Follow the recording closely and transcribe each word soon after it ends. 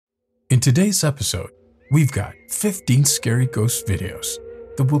In today's episode, we've got 15 scary ghost videos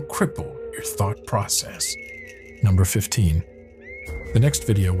that will cripple your thought process. Number 15. The next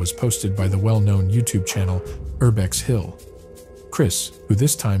video was posted by the well-known YouTube channel Urbex Hill. Chris, who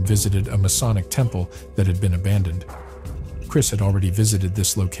this time visited a Masonic temple that had been abandoned. Chris had already visited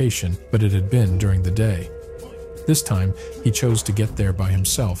this location, but it had been during the day. This time, he chose to get there by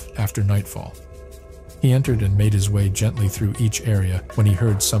himself after nightfall. He entered and made his way gently through each area when he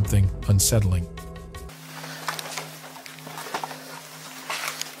heard something unsettling.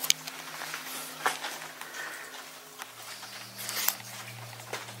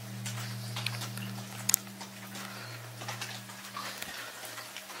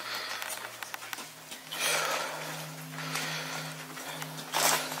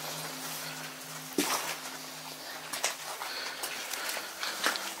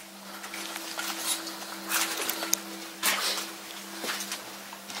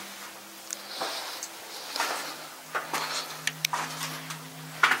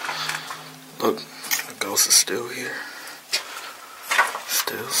 Look, the ghost is still here.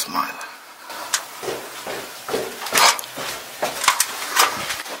 Still smiling.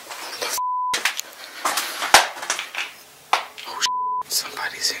 Oh,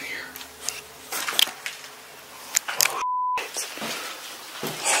 somebody's in here. Oh, what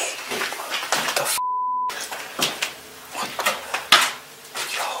the What the?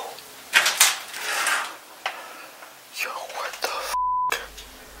 Yo, what the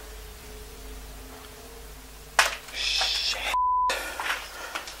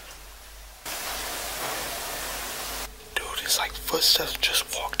It's like footsteps just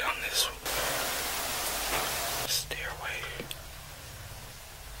walk down this stairway.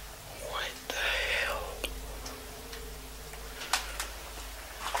 What the hell?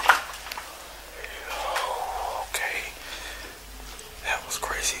 Oh, okay. That was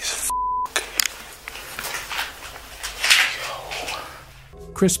crazy as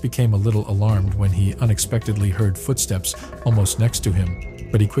Yo. Chris became a little alarmed when he unexpectedly heard footsteps almost next to him,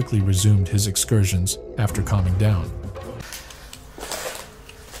 but he quickly resumed his excursions after calming down.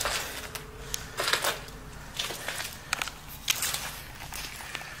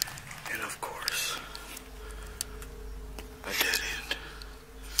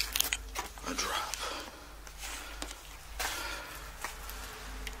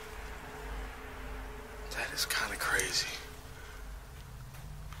 That is kind of crazy.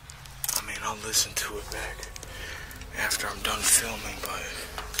 I mean, I'll listen to it back after I'm done filming, but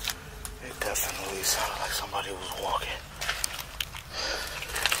it definitely sounded like somebody was walking.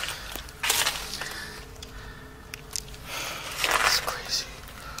 That's crazy.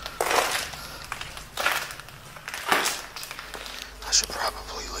 I should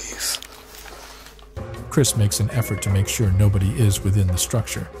probably leave. Chris makes an effort to make sure nobody is within the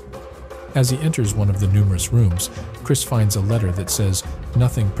structure. As he enters one of the numerous rooms, Chris finds a letter that says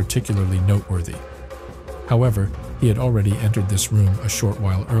nothing particularly noteworthy. However, he had already entered this room a short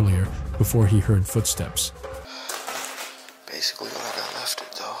while earlier before he heard footsteps. Basically like I left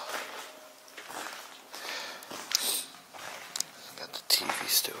it though. Got the TV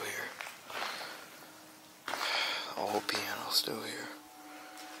still here. The old piano still here.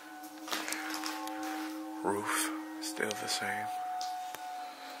 Roof still the same.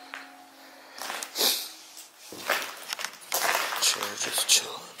 Chair just chilling.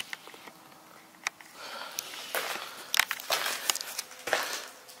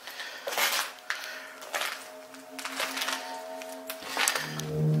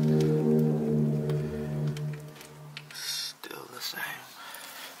 Still the same.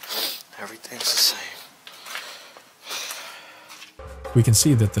 Everything's the same. We can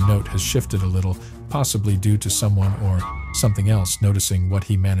see that the note has shifted a little, possibly due to someone or something else noticing what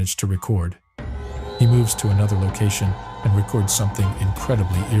he managed to record. He moves to another location and records something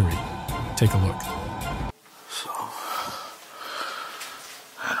incredibly eerie. Take a look. So,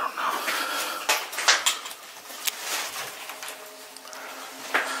 I don't know.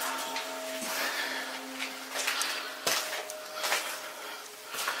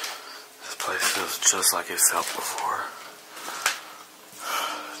 This place feels just like it felt before.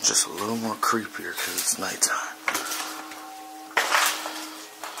 Just a little more creepier because it's nighttime.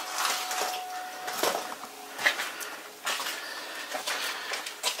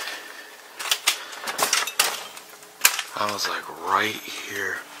 I was like right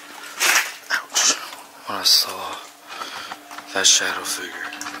here, ouch, when I saw that shadow figure.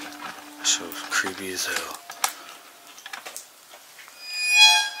 That shit was creepy as hell.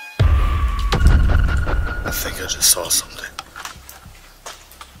 I think I just saw something.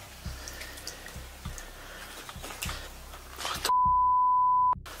 What the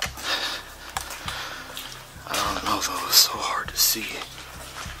though. It's so hard to see.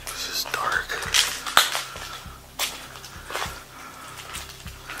 This is dark.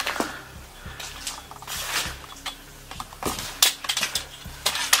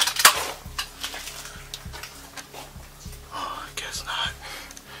 Oh, I guess not.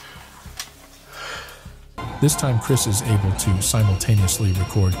 This time Chris is able to simultaneously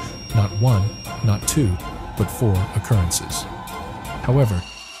record not one, not two, but 4 occurrences. However,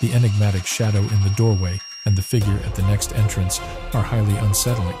 the enigmatic shadow in the doorway and the figure at the next entrance are highly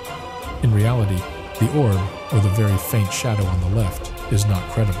unsettling. In reality, the orb, or the very faint shadow on the left, is not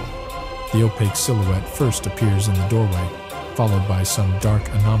credible. The opaque silhouette first appears in the doorway, followed by some dark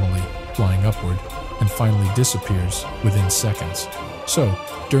anomaly flying upward, and finally disappears within seconds. So,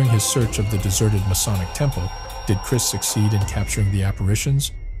 during his search of the deserted Masonic temple, did Chris succeed in capturing the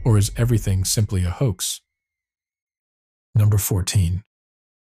apparitions, or is everything simply a hoax? Number 14.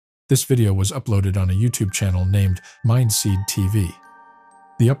 This video was uploaded on a YouTube channel named Mindseed TV.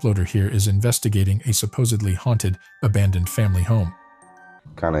 The uploader here is investigating a supposedly haunted, abandoned family home.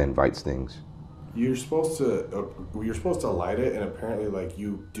 Kind of invites things. You're supposed to light it, and apparently, like,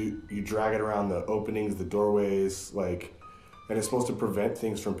 you drag it around the openings, the doorways, like, and it's supposed to prevent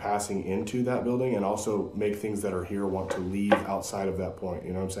things from passing into that building, and also make things that are here want to leave outside of that point.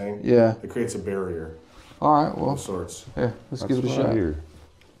 You know what I'm saying? Yeah. It creates a barrier. All right. Well. Of sorts. Yeah. Let's give it a shot.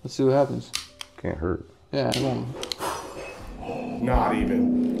 Let's see what happens. Can't hurt. Yeah. Come on. Not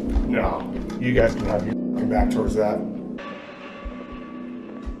even. No. You guys can have your back towards that.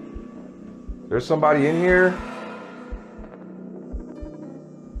 There's somebody in here.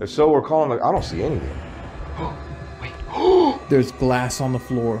 If so, we're calling. I don't see anything. There's glass on the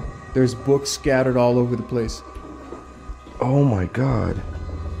floor. There's books scattered all over the place. Oh my God.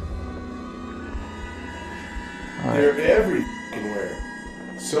 They're everywhere.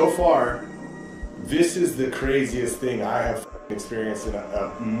 So far, this is the craziest thing I have experienced in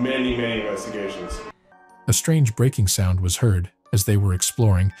many investigations. A strange breaking sound was heard as they were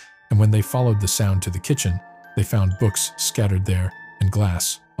exploring, and when they followed the sound to the kitchen, they found books scattered there and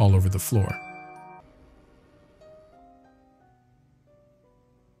glass all over the floor.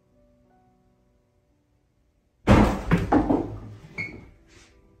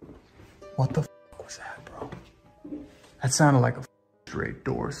 What the was that, bro? That sounded like a straight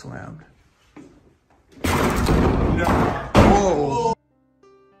door slammed. No. Whoa.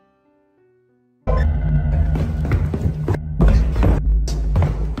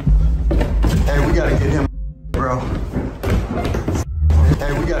 Hey, we gotta get him, bro.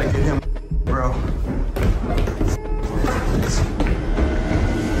 Hey, we gotta get him, bro.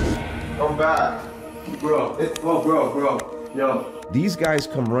 Come back. Bro. Yo. These guys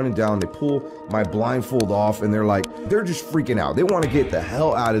come running down, they pull my blindfold off, and they're just freaking out. They want to get the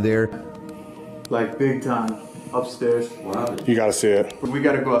hell out of there. Like big time. Upstairs. Wow. You gotta see it. We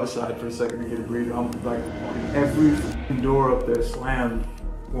gotta go outside for a second to get a breather. I'm like, every door up there slammed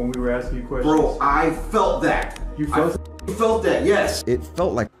when we were asking you questions. Bro, I felt that. You felt I felt that, yes. It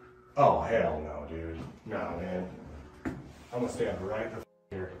felt like, Oh, hell no, dude. No, man. I'm gonna stand right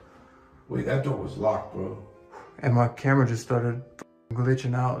here. Wait, that door was locked, bro. And my camera just started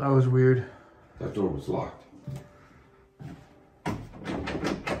glitching out. That was weird. That door was locked.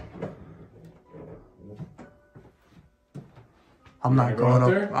 I'm not going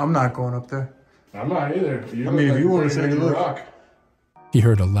up. I'm not going up there. I'm not either. I mean, if you want to take a look. Rock. He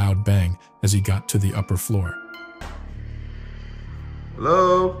heard a loud bang as he got to the upper floor.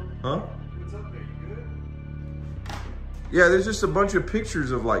 hello? Huh? What's up there, you good? Yeah, there's just a bunch of pictures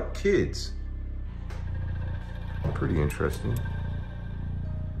of like kids. Pretty interesting.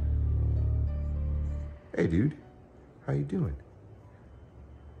 Hey dude, how you doing?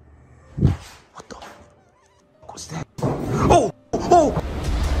 What the fuck was that? Oh!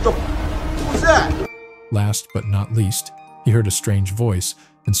 The fuck was that? Last but not least, he heard a strange voice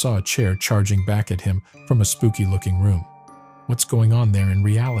and saw a chair charging back at him from a spooky-looking room. What's going on there in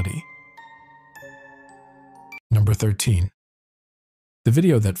reality? Number 13. The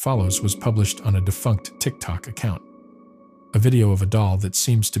video that follows was published on a defunct TikTok account. A video of a doll that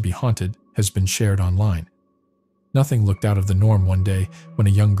seems to be haunted has been shared online. Nothing looked out of the norm one day when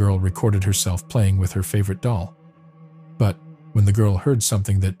a young girl recorded herself playing with her favorite doll. But when the girl heard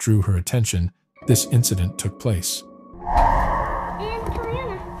something that drew her attention, this incident took place. And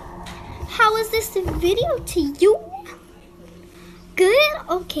Kaliana, how was this video to you? Good?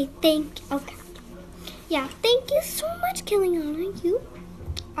 Okay, okay. Yeah, thank you so much, Kaliana. You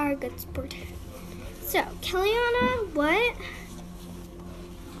are a good sport. So, Kaliana, what?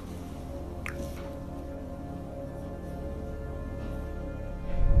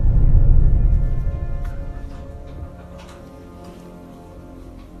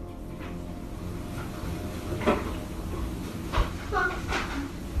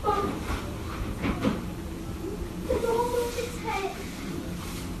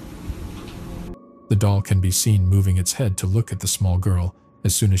 doll can be seen moving its head to look at the small girl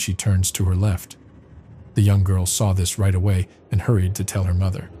as soon as she turns to her left. The young girl saw this right away and hurried to tell her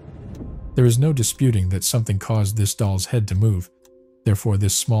mother. There is no disputing that something caused this doll's head to move, therefore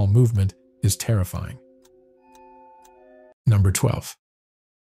this small movement is terrifying. Number 12.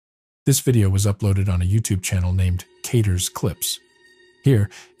 This video was uploaded on a YouTube channel named Cater's Clips. Here,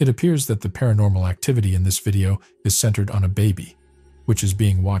 it appears that the paranormal activity in this video is centered on a baby, which is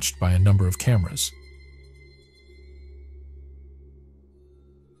being watched by a number of cameras.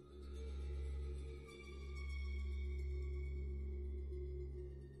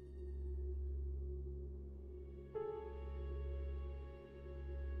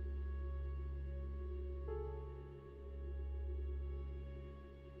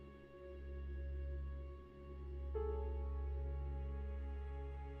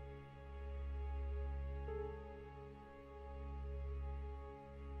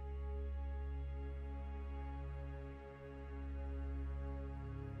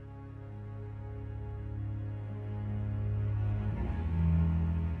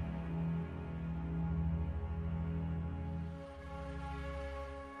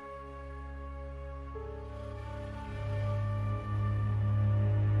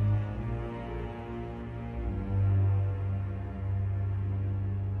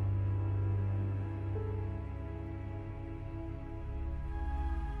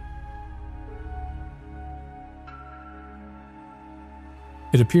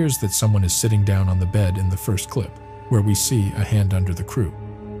 It appears that someone is sitting down on the bed in the first clip, where we see a hand under the crew.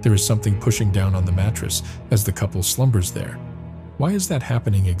 There is something pushing down on the mattress as the couple slumbers there. Why is that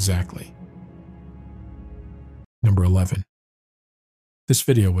happening exactly? Number 11. This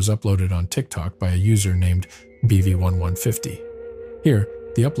video was uploaded on TikTok by a user named BV1150. Here,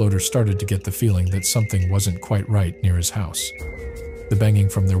 the uploader started to get the feeling that something wasn't quite right near his house. The banging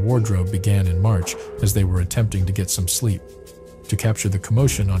from their wardrobe began in March as they were attempting to get some sleep. To capture the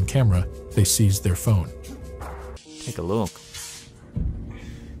commotion on camera, they seized their phone. Take a look.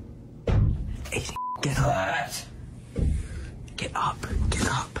 Hey, get up. Get up. Get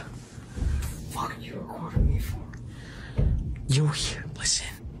up. What are you recording me for? You here, listen.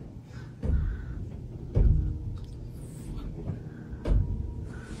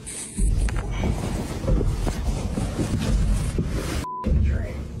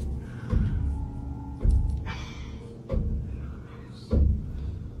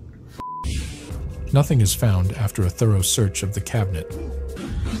 Nothing is found after a thorough search of the cabinet.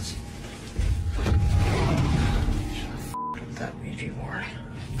 That Ouija board.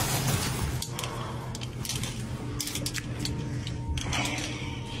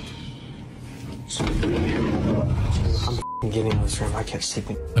 I'm getting in this room. I can't sleep.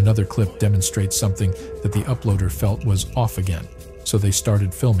 Another clip demonstrates something that the uploader felt was off again, so they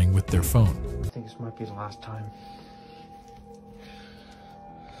started filming with their phone. I think this might be the last time.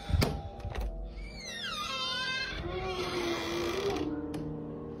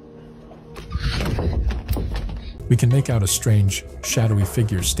 We can make out a strange, shadowy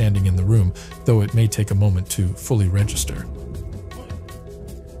figure standing in the room, though it may take a moment to fully register.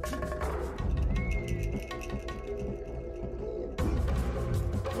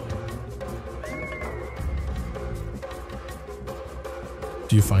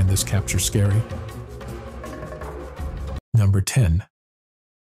 Do you find this capture scary? Number 10.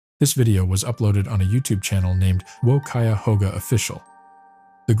 This video was uploaded on a YouTube channel named Wokaya Hoga Official.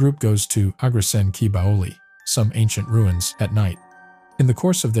 The group goes to Agresen Kibaoli, some ancient ruins, at night. In the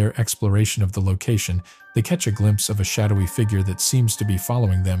course of their exploration of the location, they catch a glimpse of a shadowy figure that seems to be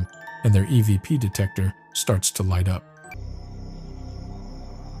following them, and their EVP detector starts to light up.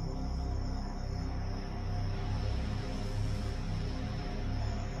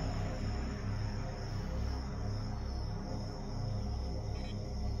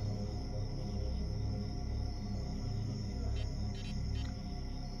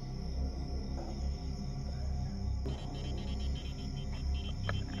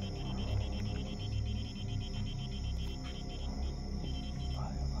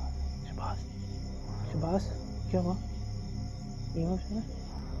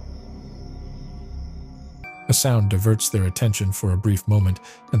 A sound diverts their attention for a brief moment,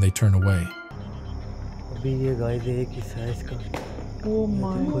 and they turn away. Oh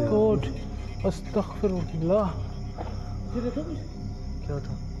my God! Astaghfirullah.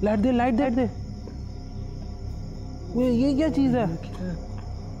 Light दे. ये क्या चीज़ है?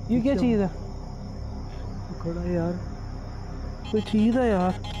 ये क्या चीज़ है? खड़ा यार. कोई चीज़ है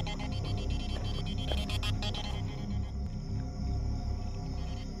यार.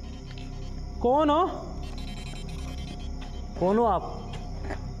 कौन हो? कौन हो आप?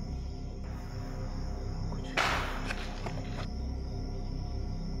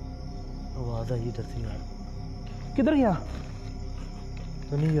 आवाज आई इधर से यार। किधर गया?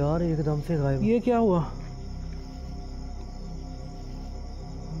 तो नहीं यार, एकदम से गायब। ये क्या हुआ?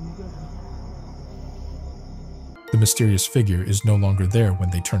 The mysterious figure is no longer there when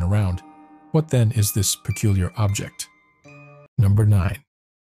they turn around. What then is this peculiar object? Number 9.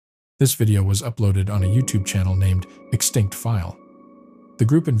 This video was uploaded on a YouTube channel named Extinct File. The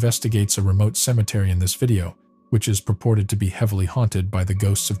group investigates a remote cemetery in this video, which is purported to be heavily haunted by the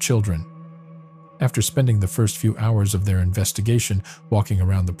ghosts of children. After spending the first few hours of their investigation walking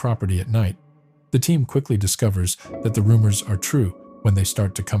around the property at night, the team quickly discovers that the rumors are true when they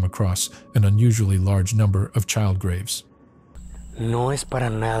start to come across an unusually large number of child graves. No es para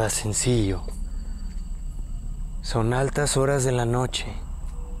nada sencillo. Son altas horas de la noche.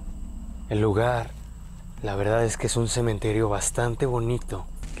 El lugar, la verdad es que es un cementerio bastante bonito,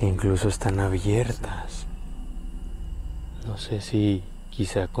 que incluso están abiertas. No sé si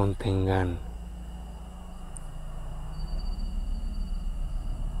quizá contengan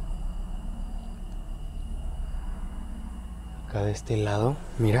acá de este lado,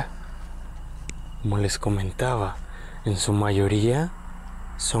 mira, como les comentaba, en su mayoría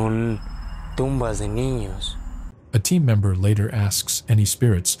son tumbas de niños. A team member later asks any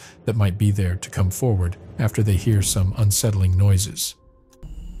spirits that might be there to come forward after they hear some unsettling noises.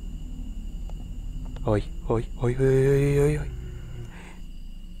 Oy, oy, oy, oy, oy, oy, oy.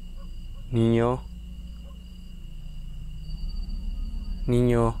 Niño.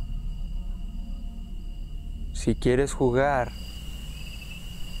 Niño. Si quieres jugar.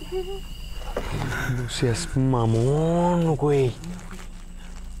 No seas mamón, güey.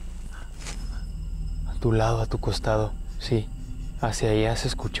 A tu lado, a tu costado. Sí, hacia allá se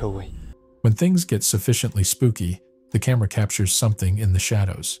escuchó, güey. When things get sufficiently spooky, the camera captures something in the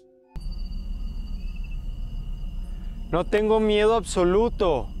shadows. No tengo miedo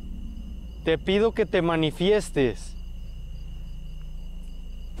absoluto. Te pido que te manifiestes.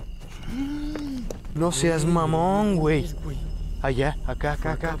 No seas mamón, güey. Allá, acá,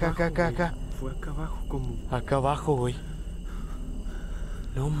 acá, acá, acá, acá, acá, acá. Fue acá abajo como... Acá abajo, güey.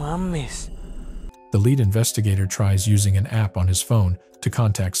 No mames. The lead investigator tries using an app on his phone to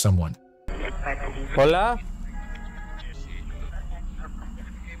contact someone. Hola.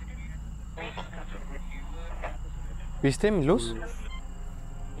 ¿Viste mi luz?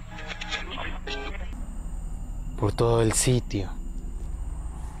 Por todo el sitio.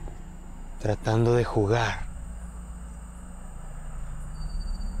 Tratando de jugar.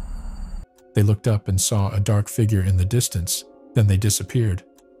 They looked up and saw a dark figure in the distance, then they disappeared.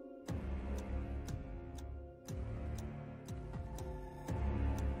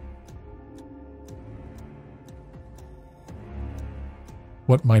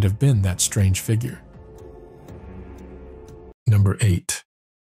 What might have been that strange figure? Number 8.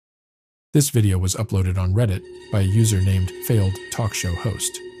 This video was uploaded on Reddit by a user named Failed Talk Show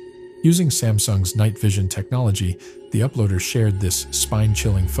Host. Using Samsung's night vision technology, the uploader shared this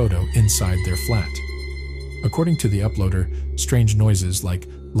spine-chilling photo inside their flat. According to the uploader, strange noises like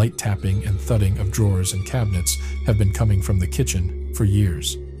light tapping and thudding of drawers and cabinets have been coming from the kitchen for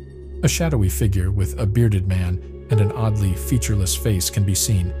years. A shadowy figure with a bearded man and an oddly featureless face can be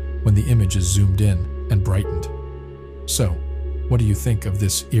seen when the image is zoomed in and brightened. So, what do you think of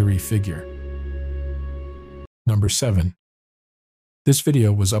this eerie figure? Number 7. This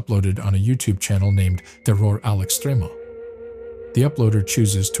video was uploaded on a YouTube channel named Terror al Extremo. The uploader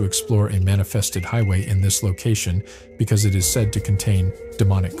chooses to explore a manifested highway in this location because it is said to contain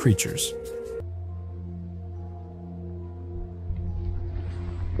demonic creatures.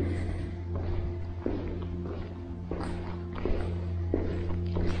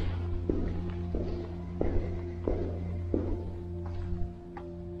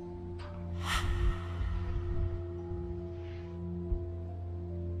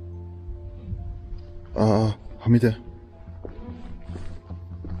 Hamide.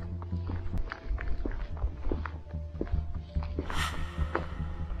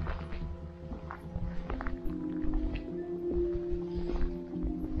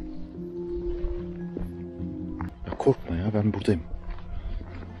 Ya korkma ya, ben buradayım.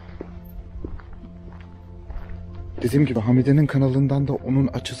 Dediğim gibi Hamide'nin kanalından da onun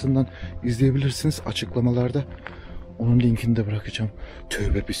açısından izleyebilirsiniz açıklamalarda. Onun linkini de bırakacağım.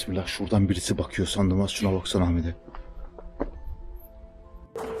 Tövbe bismillah, şuradan birisi bakıyor sandım, az şuna baksana Hamide.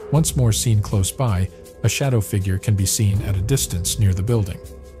 Once more seen close by, a shadow figure can be seen at a distance near the building.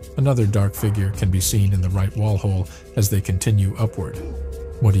 Another dark figure can be seen in the right wall hole as they continue upward.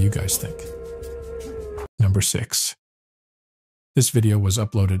 What do you guys think? Number 6. This video was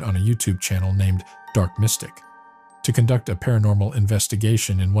uploaded on a YouTube channel named Dark Mystic. To conduct a paranormal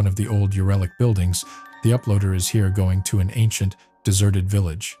investigation in one of the old Uralic buildings, the uploader is here going to an ancient, deserted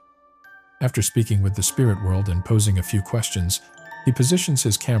village. After speaking with the spirit world and posing a few questions, he positions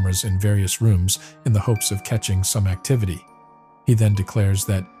his cameras in various rooms in the hopes of catching some activity. He then declares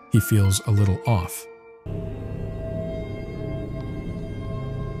that he feels a little off.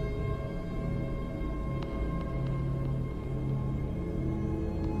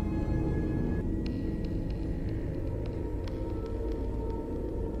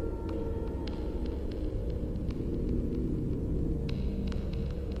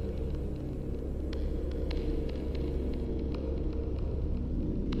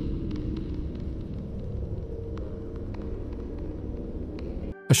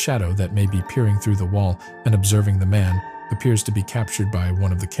 A shadow that may be peering through the wall and observing the man appears to be captured by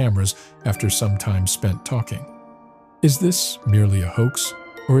one of the cameras after some time spent talking. Is this merely a hoax,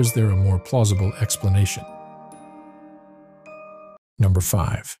 or is there a more plausible explanation? Number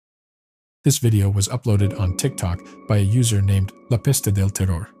 5. This video was uploaded on TikTok by a user named La Pista del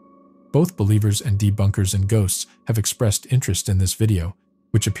Terror. Both believers and debunkers in ghosts have expressed interest in this video,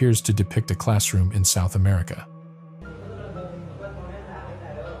 which appears to depict a classroom in South America.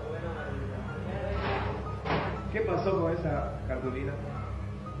 ¿Qué pasó con esa cartulina?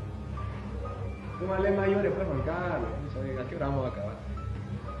 Súmale mayores, pues, Juan Carlos. ¿A qué hora vamos a acabar?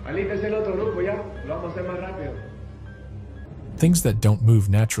 Alístese el otro grupo ya, lo vamos a hacer más rápido. Things that don't move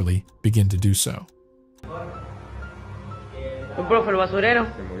naturally begin to do so. Un profe, el basurero.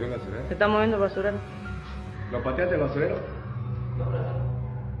 ¿Se movió el basurero? Se está moviendo el basurero. ¿Lo pateaste el basurero?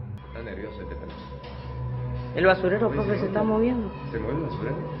 Está nervioso este pelo. El basurero, profe, se está moviendo. ¿Se movió el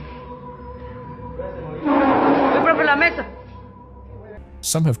basurero? Profe, la mesa.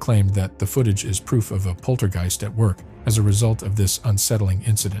 Some have claimed that the footage is proof of a poltergeist at work as a result of this unsettling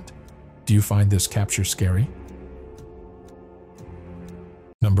incident. Do you find this capture scary?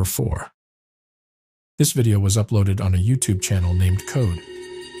 Number 4. This video was uploaded on a YouTube channel named Code.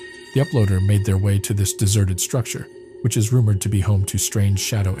 The uploader made their way to this deserted structure, which is rumored to be home to strange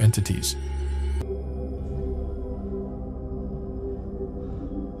shadow entities.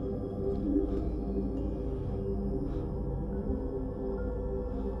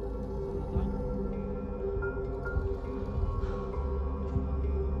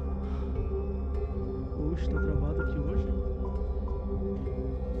 Está travado aqui hoje.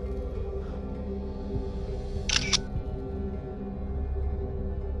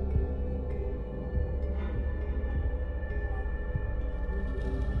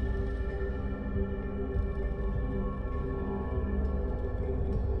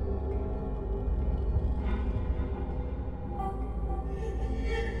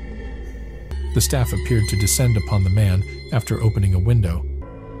 The staff appeared to descend upon the man after opening a window.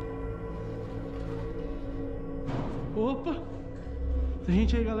 Opa! Tem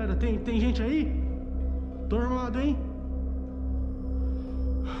gente aí, galera? Tem gente aí? Tô armado, hein?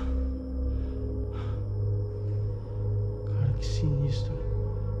 Cara, que sinistro.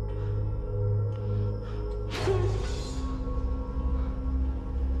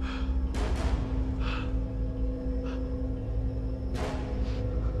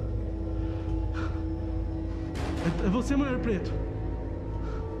 É você, Maior Preto?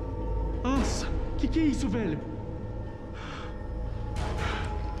 Nossa, que é isso, velho?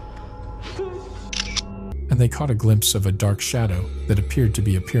 And they caught a glimpse of a dark shadow that appeared to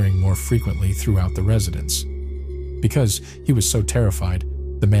be appearing more frequently throughout the residence. Because he was so terrified,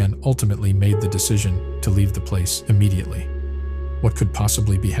 the man ultimately made the decision to leave the place immediately. What could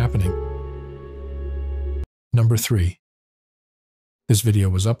possibly be happening? Number 3. This video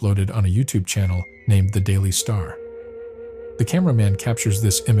was uploaded on a YouTube channel named The Daily Star. The cameraman captures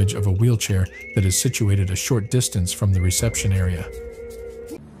this image of a wheelchair that is situated a short distance from the reception area.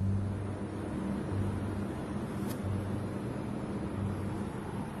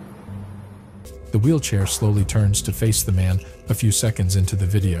 The wheelchair slowly turns to face the man a few seconds into the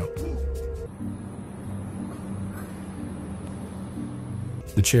video.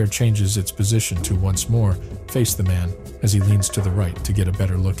 The chair changes its position to once more face the man as he leans to the right to get a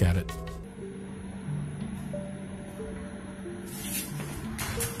better look at it.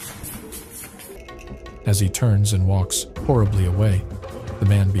 As he turns and walks horribly away, the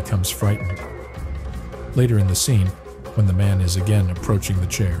man becomes frightened. Later in the scene, when the man is again approaching the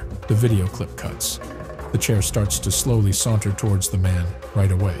chair, the video clip cuts. The chair starts to slowly saunter towards the man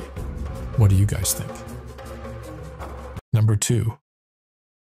right away. What do you guys think? Number 2.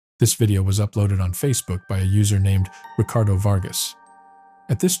 This video was uploaded on Facebook by a user named Ricardo Vargas.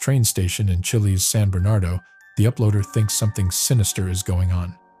 At this train station in Chile's San Bernardo, the uploader thinks something sinister is going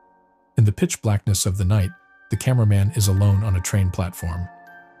on. In the pitch blackness of the night, the cameraman is alone on a train platform.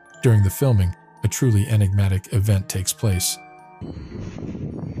 During the filming, a truly enigmatic event takes place.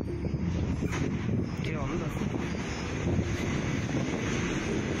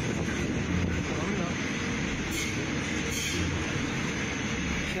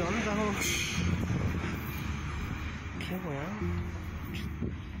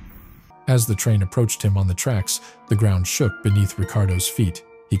 As the train approached him on the tracks, the ground shook beneath Ricardo's feet,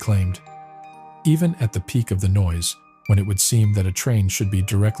 he claimed. Even at the peak of the noise, when it would seem that a train should be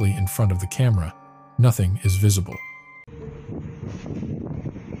directly in front of the camera, nothing is visible.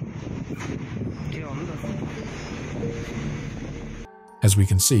 As we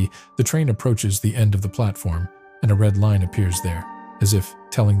can see, the train approaches the end of the platform, and a red line appears there, as if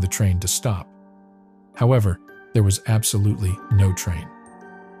telling the train to stop. However, there was absolutely no train.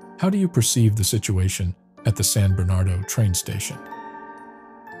 How do you perceive the situation at the San Bernardo train station?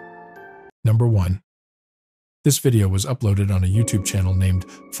 Number 1. This video was uploaded on a YouTube channel named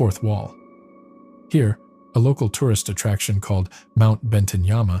Fourth Wall. Here, a local tourist attraction called Mount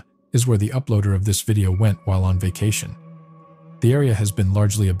Bentenyama is where the uploader of this video went while on vacation. The area has been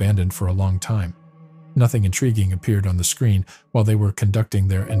largely abandoned for a long time. Nothing intriguing appeared on the screen while they were conducting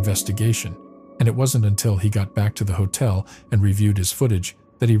their investigation, and it wasn't until he got back to the hotel and reviewed his footage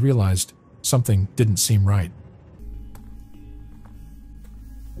that he realized something didn't seem right.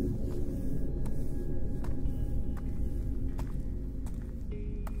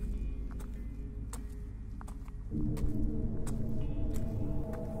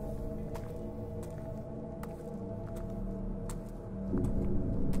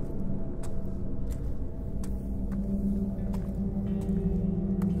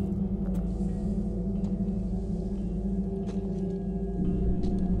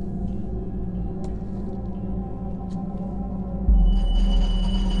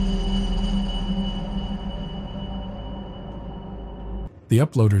 The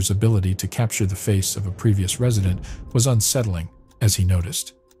uploader's ability to capture the face of a previous resident was unsettling, as he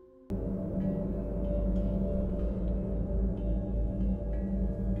noticed.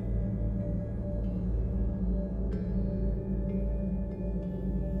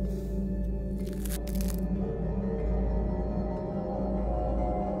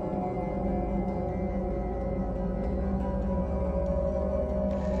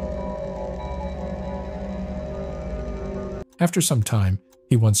 After some time,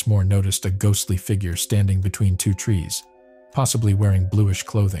 he once more noticed a ghostly figure standing between two trees, possibly wearing bluish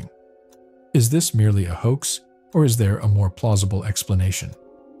clothing. Is this merely a hoax, or is there a more plausible explanation?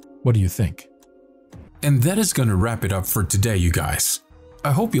 What do you think? And that is going to wrap it up for today, you guys.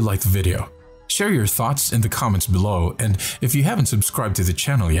 I hope you liked the video. Share your thoughts in the comments below, and if you haven't subscribed to the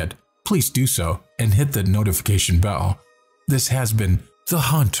channel yet, please do so and hit that notification bell. This has been The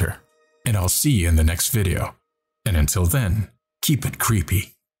Haunter, and I'll see you in the next video. And until then, keep it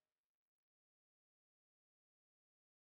creepy.